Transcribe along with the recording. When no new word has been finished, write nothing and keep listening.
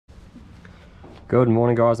Good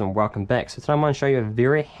morning guys and welcome back. So today I'm going to show you a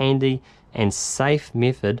very handy and safe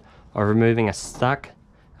method of removing a stuck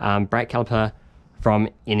brake caliper from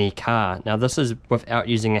any car. Now this is without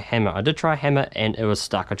using a hammer. I did try a hammer and it was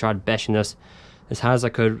stuck. I tried bashing this as hard as I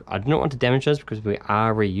could. I didn't want to damage this because we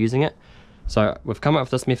are reusing it. So we've come up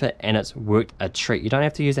with this method and it's worked a treat. You don't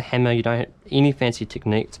have to use a hammer, you don't have any fancy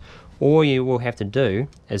techniques. All you will have to do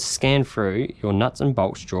is scan through your nuts and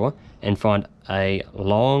bolts drawer and find a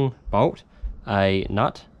long bolt, a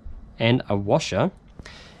nut and a washer,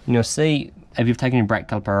 and you'll see if you've taken your brake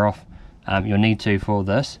caliper off, you'll need to for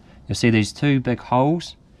this. You'll see these two big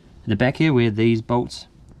holes at the back here where these bolts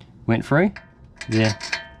went through, there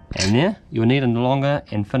and there. You'll need a longer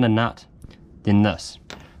and thinner nut than this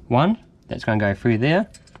one that's going to go through there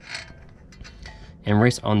and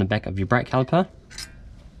rest on the back of your brake caliper.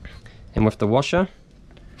 And with the washer,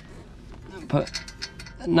 put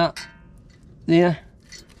the nut there,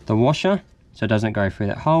 the washer, so it doesn't go through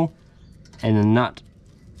that hole, and the nut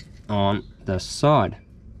on the side.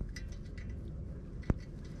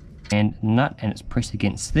 And nut, and it's pressed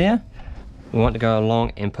against there. We want to go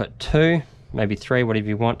along and put two, maybe three, whatever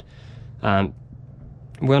you want. Wheel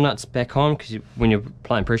nuts back on, because when you're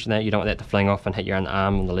applying pressure on that, you don't want that to fling off and hit your own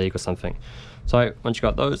arm or the leg or something. So once you've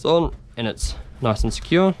got those on and it's nice and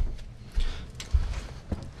secure,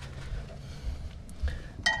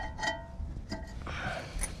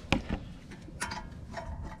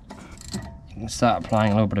 you can start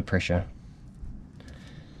applying a little bit of pressure.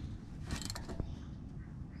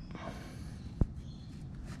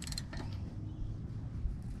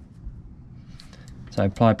 So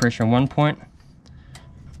apply pressure on one point,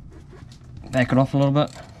 back it off a little bit,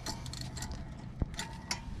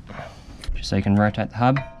 just so you can rotate the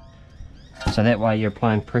hub. So that way you're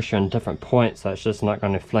applying pressure on different points, so it's just not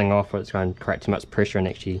going to fling off or it's going to create too much pressure and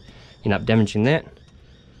actually end up damaging that.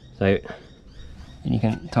 So you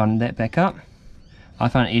can tighten that back up. I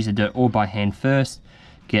find it easy to do it all by hand first,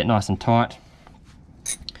 get it nice and tight,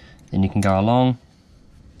 then you can go along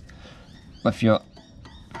with your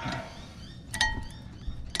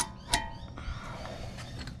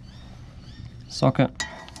socket.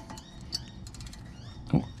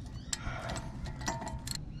 Ooh.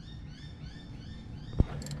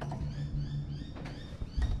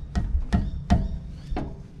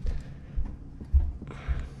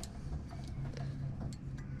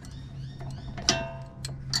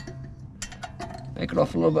 Back it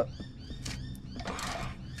off a little bit.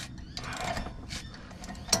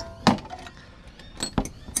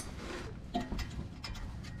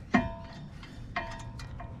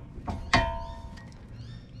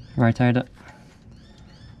 Rotate it.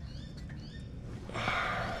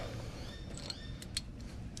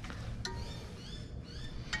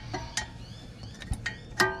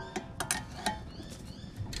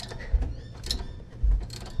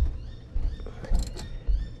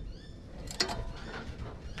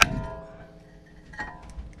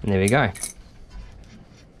 And there we go.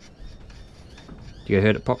 Do you hear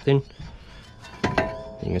it pop then? You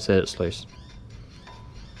can see it's loose.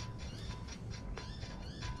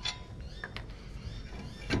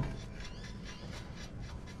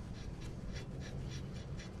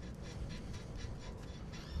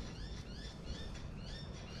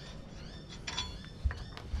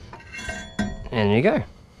 And there you go.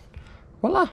 Voila!